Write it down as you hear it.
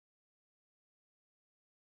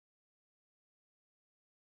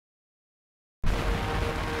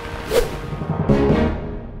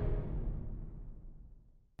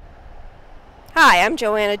Hi, I'm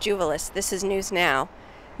Joanna Juvelis. This is News Now.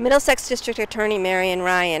 Middlesex District Attorney Marian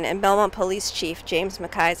Ryan and Belmont Police Chief James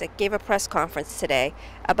McIsaac gave a press conference today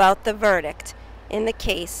about the verdict in the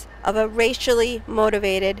case of a racially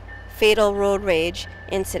motivated fatal road rage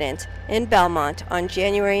incident in Belmont on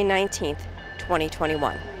January 19th,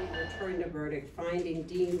 2021. Returned a verdict finding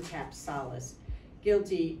Dean Capsalis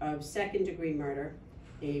guilty of second-degree murder,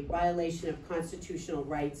 a violation of constitutional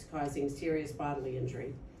rights causing serious bodily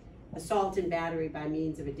injury, assault and battery by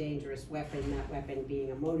means of a dangerous weapon, that weapon being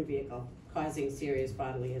a motor vehicle, causing serious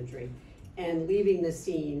bodily injury, and leaving the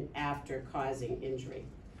scene after causing injury.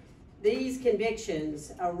 These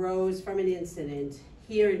convictions arose from an incident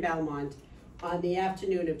here in Belmont on the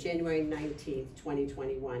afternoon of January 19th,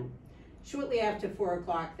 2021. Shortly after 4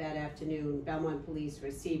 o'clock that afternoon, Belmont police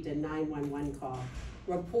received a 911 call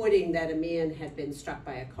reporting that a man had been struck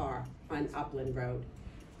by a car on Upland Road.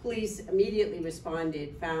 Police immediately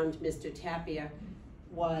responded, found Mr. Tapia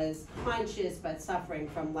was conscious but suffering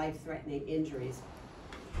from life-threatening injuries.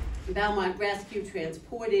 Belmont Rescue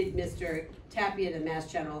transported Mr. Tapia to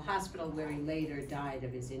Mass General Hospital, where he later died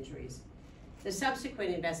of his injuries. The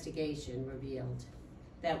subsequent investigation revealed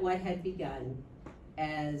that what had begun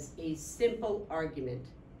as a simple argument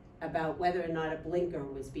about whether or not a blinker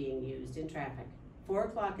was being used in traffic, 4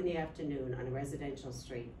 o'clock in the afternoon on a residential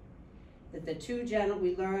street, that the two gentlemen,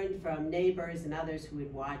 we learned from neighbors and others who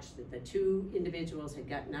had watched, that the two individuals had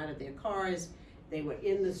gotten out of their cars, they were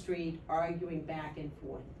in the street arguing back and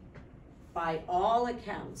forth. By all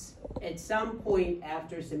accounts, at some point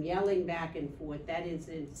after some yelling back and forth, that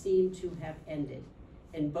incident seemed to have ended,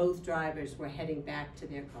 and both drivers were heading back to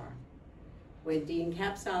their car, when Dean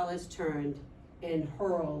Capsalis turned and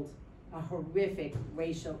hurled a horrific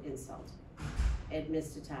racial insult at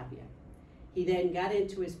Mr. Tapia. He then got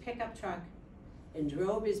into his pickup truck and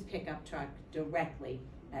drove his pickup truck directly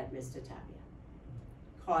at Mr. Tapia,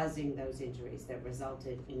 causing those injuries that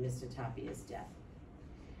resulted in Mr. Tapia's death.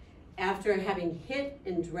 After having hit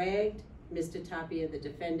and dragged Mr. Tapia, the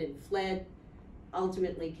defendant fled,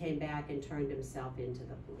 ultimately came back and turned himself into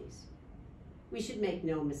the police. We should make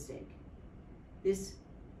no mistake. This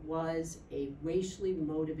was a racially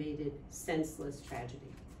motivated, senseless tragedy.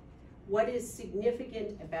 What is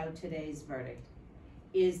significant about today's verdict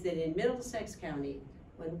is that in Middlesex County,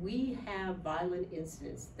 when we have violent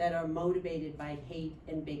incidents that are motivated by hate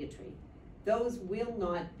and bigotry, those will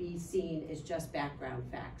not be seen as just background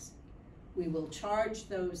facts. We will charge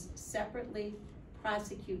those separately,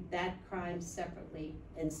 prosecute that crime separately,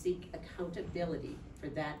 and seek accountability for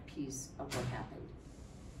that piece of what happened.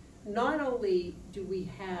 Not only do we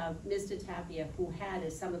have Mr. Tapia, who had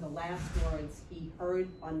as some of the last words he heard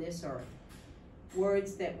on this earth,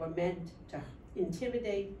 words that were meant to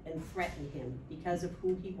intimidate and threaten him because of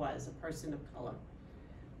who he was, a person of color.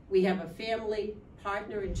 We have a family,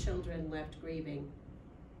 partner, and children left grieving,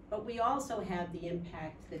 but we also have the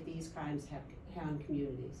impact that these crimes have on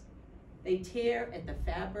communities. They tear at the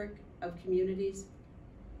fabric of communities,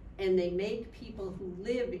 and they make people who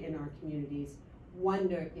live in our communities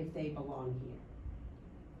wonder if they belong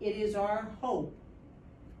here. It is our hope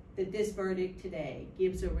that this verdict today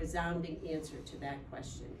gives a resounding answer to that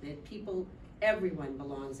question, that people, everyone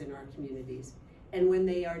belongs in our communities. And when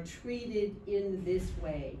they are treated in this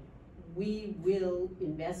way, we will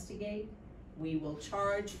investigate, we will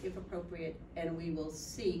charge if appropriate, and we will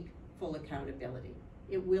seek full accountability.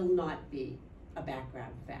 It will not be a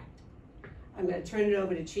background fact. I'm going to turn it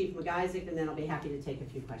over to Chief McIsaac, and then I'll be happy to take a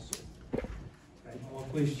few questions.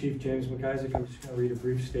 Police Chief James McIsaac. I'm just going to read a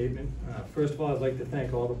brief statement. First of all, I'd like to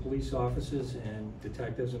thank all the police officers and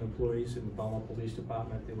detectives and employees in the Belmont Police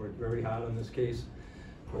Department. They worked very hard on this case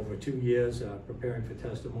for over 2 years, preparing for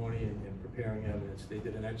testimony and preparing evidence. They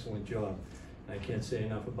did an excellent job, and I can't say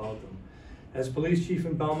enough about them. As police chief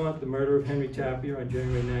in Belmont, the murder of Henry Tapia on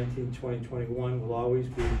January 19, 2021 will always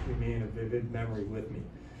remain a vivid memory with me.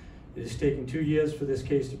 It has taken 2 years for this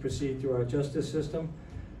case to proceed through our justice system,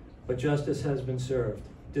 but justice has been served.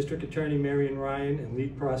 District Attorney Marian Ryan and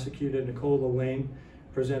lead prosecutor Nicola Lane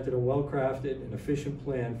presented a well-crafted and efficient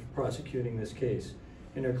plan for prosecuting this case.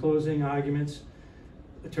 In her closing arguments,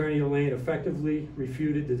 Attorney Lane effectively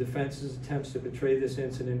refuted the defense's attempts to portray this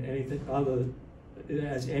incident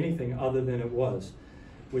as anything other than it was,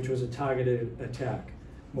 which was a targeted attack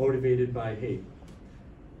motivated by hate.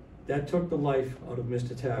 That took the life out of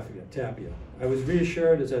Mr. Tapia. I was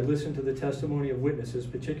reassured as I listened to the testimony of witnesses,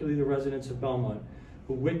 particularly the residents of Belmont,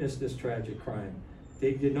 who witnessed this tragic crime.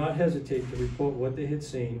 They did not hesitate to report what they had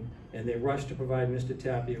seen, and they rushed to provide Mr.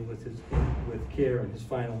 Tapia with care in his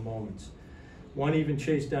final moments. One even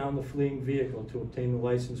chased down the fleeing vehicle to obtain the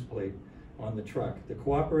license plate on the truck. The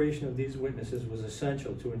cooperation of these witnesses was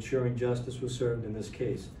essential to ensuring justice was served in this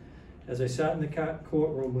case. As I sat in the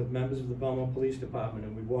courtroom with members of the Belmont Police Department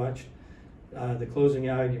and we watched the closing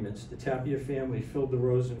arguments, the Tapia family filled the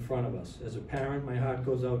rows in front of us. As a parent, my heart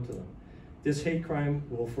goes out to them. This hate crime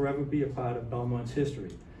will forever be a part of Belmont's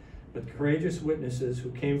history. But courageous witnesses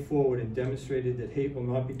who came forward and demonstrated that hate will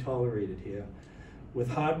not be tolerated here. With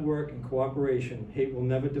hard work and cooperation, hate will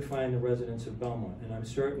never define the residents of Belmont, and I'm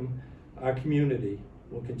certain our community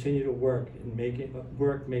will continue to work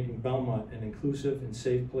making Belmont an inclusive and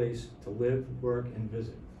safe place to live, work, and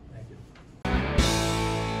visit.